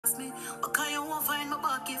Me, but can you won't find my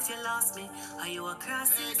back if you lost me? Are you a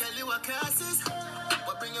Crawsis? Hey, girl, you a Crawsis.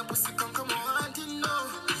 But bring your pussy, come on, hunting now.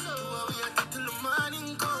 We are till the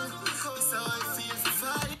morning come. This how I feel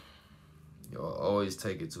for Y'all always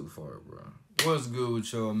take it too far, bro. What's good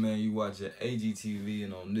with y'all, man? You watching AGTV,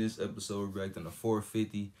 and on this episode, we're reacting to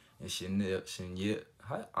 450 and Shaneil.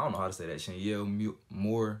 I don't know how to say that. Shaneil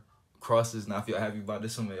Muir, Crawsis. Now, if y'all happy about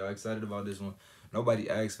this one, man, y'all excited about this one. Nobody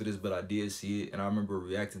asked for this, but I did see it, and I remember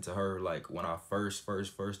reacting to her like when I first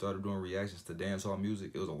started doing reactions to dancehall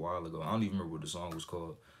music. It was a while ago. I don't even remember what the song was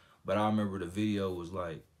called, but I remember the video was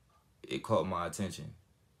like, it caught my attention.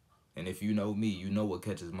 And if you know me, you know what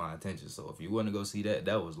catches my attention. So if you want to go see that,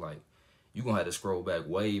 that was like, you gonna have to scroll back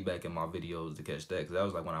way back in my videos to catch that, because that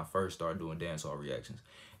was like when I first started doing dancehall reactions.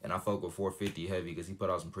 And I fuck with 450 heavy because he put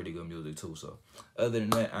out some pretty good music too. So other than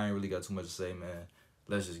that, I ain't really got too much to say, man.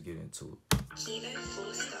 Let's just get into it.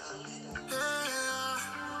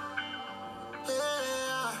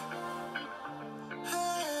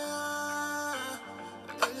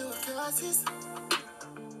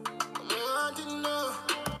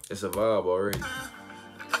 It's a vibe already.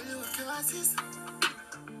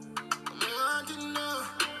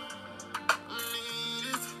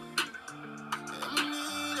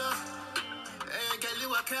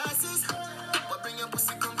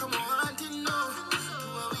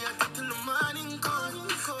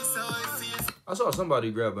 I saw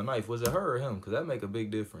somebody grab a knife. Was it her or him? Because that make a big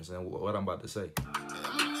difference in what I'm about to say.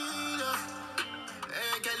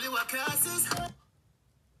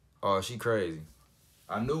 Oh, she crazy.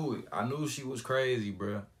 I knew it. I knew she was crazy,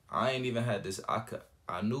 bruh. I ain't even had this.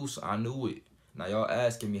 I knew it. Now y'all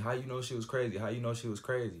asking me, how you know she was crazy? How you know she was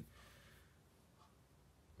crazy?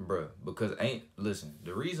 Bruh, because listen,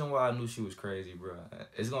 the reason why I knew she was crazy, bruh,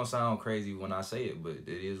 it's gonna sound crazy when I say it, but it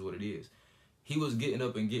is what it is. He was getting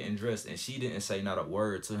up and getting dressed, and she didn't say not a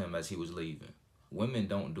word to him as he was leaving. Women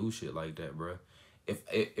don't do shit like that, bruh.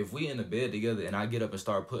 If we in the bed together and I get up and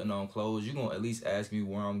start putting on clothes, you gonna at least ask me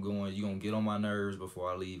where I'm going. You gonna get on my nerves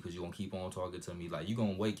before I leave because you gonna keep on talking to me. Like, you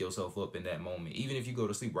gonna wake yourself up in that moment. Even if you go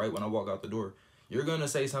to sleep right when I walk out the door, you're gonna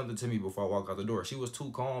say something to me before I walk out the door. She was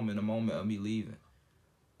too calm in the moment of me leaving.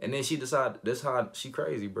 And then she decided, that's how she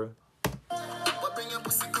crazy, bruh.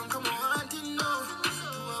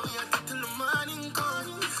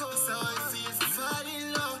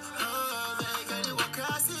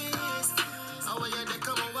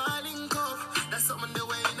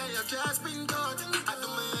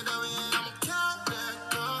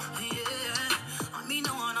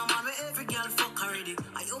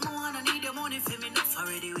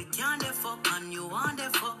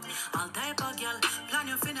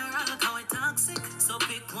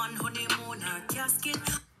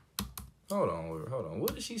 Hold on.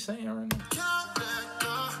 What is she saying right now?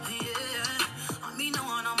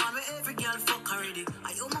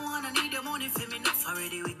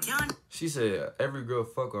 She said, every girl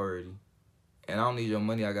fuck already. And I don't need your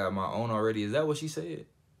money, I got my own already. Is that what she said?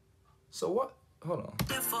 So what? Hold on.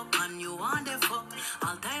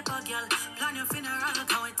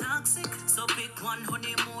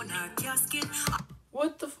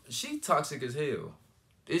 What the she toxic as hell.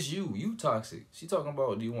 It's you toxic. She talking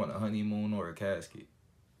about, do you want a honeymoon or a casket?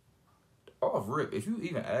 Off rip, if you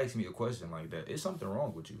even ask me a question like that, it's something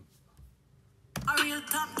wrong with you. A real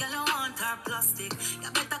top girl, I want her plastic.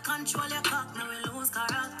 You better control your cock, now we lose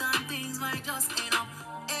character and things might just end up.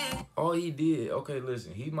 All he did, okay,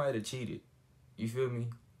 listen, he might have cheated. You feel me?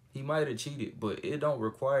 He might have cheated, but it don't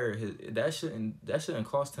require that shouldn't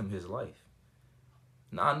cost him his life.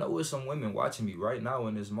 Now, I know there's some women watching me right now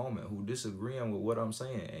in this moment who disagreeing with what I'm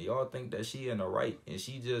saying, and y'all think that she in the right, and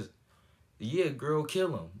she just, yeah, girl,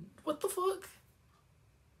 kill him. What the fuck?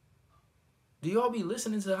 Do y'all be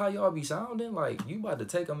listening to how y'all be sounding? Like, you about to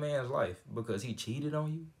take a man's life because he cheated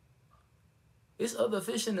on you? It's other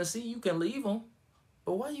fish in the sea, you can leave him.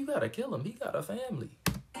 But why you gotta kill him? He got a family.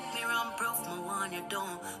 You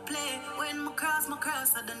don't play when my cross,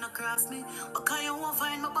 I don't cross me. But can you won't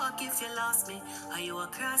find my back if you lost me? Are you a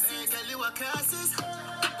Crawsis? Hey, girl, you a Crawsis.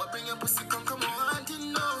 But bring your pussy, come on,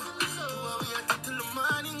 hunting now. We are till the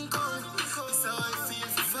morning come. This how I feel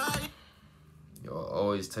for y'all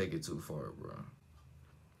always take it too far, bro.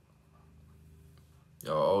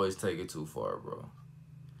 Y'all always take it too far, bro.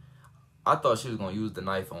 I thought she was gonna use the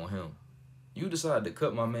knife on him. You decided to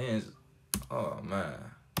cut my man's. Oh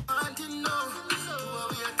man.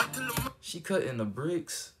 She cutting the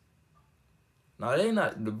bricks. Now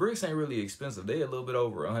the bricks ain't really expensive. They a little bit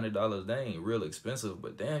over $100. They ain't real expensive,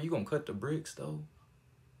 but damn, you gonna cut the bricks though?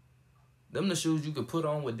 Them the shoes you could put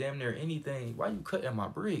on with damn near anything. Why you cutting my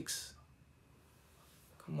bricks?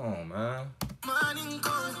 Come on, man.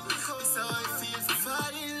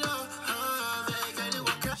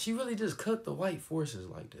 She really just cut the white forces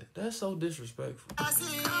like that. That's so disrespectful.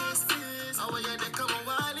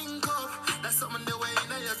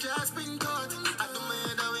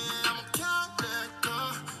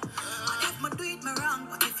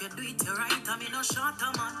 You do it right, I mean no short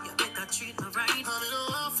man. You better treat me right. I mean no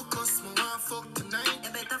want for cuss, me want fuck tonight. You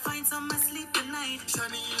better find some sleep tonight.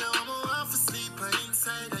 Shaneil, I'm want for sleep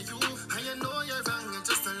inside of you. And you know you're wrong, you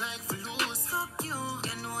just don't like for lose. Fuck you,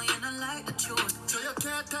 you know you don't like the truth. So you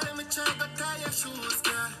can't tell me try but tie your shoes,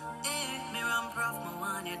 girl. Hey, me run prof, me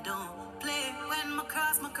want you don't play. When my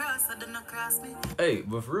cross, I do not cross me. Hey,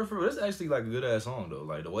 but for real, it's actually like a good ass song though.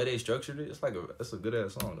 Like the way they structured it, it's a good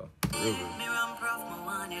ass song though. For real. Me run prof, me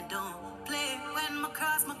want you don't play. When my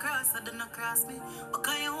cross, I do not cross me.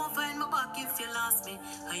 Because you won't find my back if you lost me.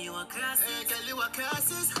 Are you a Crawsis? Hey, girl, you a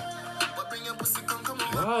Crawsis? But bring your pussy, come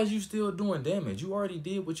on. Why is you still doing damage? You already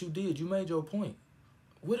did what you did. You made your point.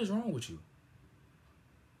 What is wrong with you?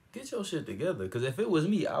 Get your shit together. Cause if it was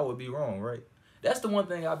me, I would be wrong, right? That's the one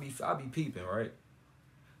thing I be peeping, right?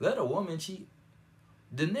 Let a woman cheat.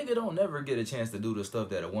 The nigga don't never get a chance to do the stuff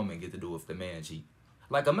that a woman get to do if the man cheat.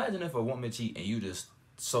 Like imagine if a woman cheat and you just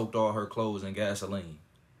soaked all her clothes in gasoline.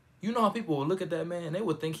 You know how people would look at that man? They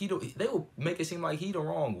would think they would make it seem like he the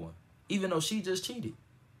wrong one, even though she just cheated.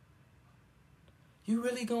 You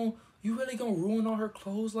really gonna ruin all her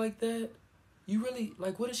clothes like that? You really,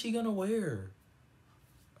 like, what is she gonna wear?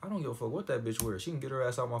 I don't give a fuck what that bitch wears. She can get her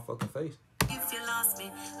ass out my fucking face. If you lost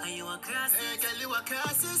me, are you a Crawsis? Hey, girl, you a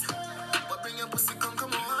Crawsis? But bring your pussy, come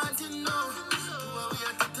on, hunting now. We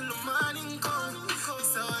are till the morning come. This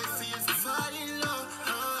how I feel if you fall in love.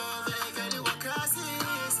 Hey, girl, you a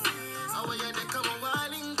Crawsis? How are you, they come on,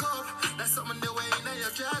 wilding cup. That's something the way now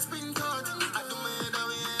your dress been cut. I do me the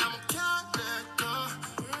way I'm a cat, let go.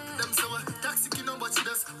 Them so toxic, you know what she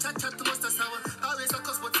does. Chat too much, that's how always a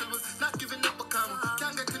cuss, but still not giving up a calm.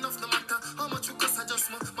 Can't get enough, no matter how much you cuss, I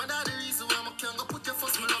just want. My daddy reason why I'm can't go put your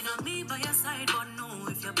first, me love you. Me by your side, but no,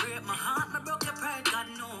 if you break my heart, me broke your pride, God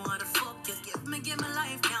know how the fuck you give me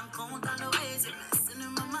life, can't count on the ways you're messing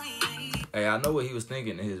in my mind. Hey, I know what he was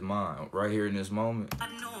thinking in his mind right here in this moment. I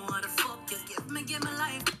know how the fuck you give me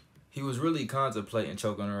life. He was really contemplating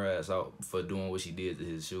choking her ass out for doing what she did to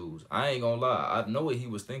his shoes. I ain't gonna lie. I know what he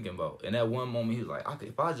was thinking about. In that one moment, he was like,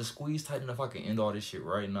 if I just squeeze tight enough, I can end all this shit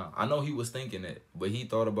right now. I know he was thinking that, but he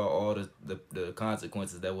thought about all the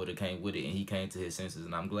consequences that would have came with it, and he came to his senses,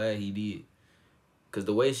 and I'm glad he did. Because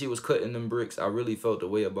the way she was cutting them bricks, I really felt the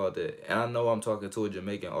way about that. And I know I'm talking to a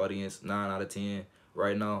Jamaican audience, 9 out of 10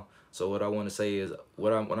 right now. So what I want to say is,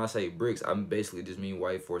 when I say bricks, I basically just mean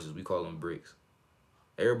white forces. We call them bricks.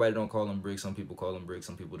 Everybody don't call them bricks. Some people call them bricks.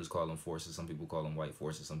 Some people just call them forces. Some people call them white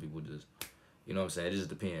forces. Some people just, you know what I'm saying? It just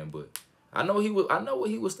depends. But I know what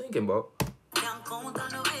he was thinking about. Can't count on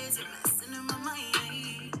the ways you're messing in my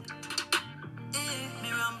mind.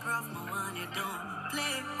 Me run prof, my one you don't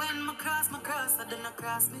play. When my cross, I do not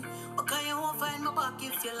cross me. Okay, you won't find my back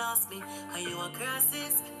if you lost me. Are you a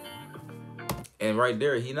Crawsis? And right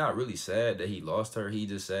there, he not really sad that he lost her. He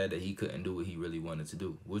just sad that he couldn't do what he really wanted to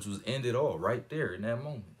do, which was end it all right there in that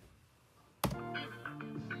moment.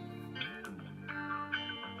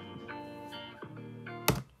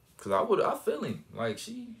 Cause I feel him. Like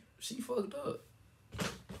she fucked up.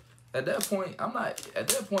 At that point,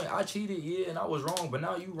 I cheated, yeah, and I was wrong, but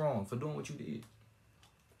now you wrong for doing what you did.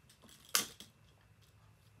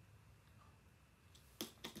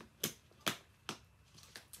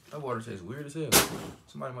 That water tastes weird as hell.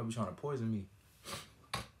 Somebody might be trying to poison me.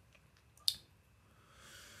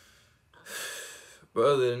 But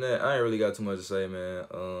other than that, I ain't really got too much to say, man.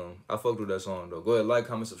 I fucked with that song, though. Go ahead, like,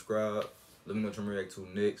 comment, subscribe. Let me know what you're gonna react to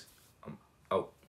next. I'm out.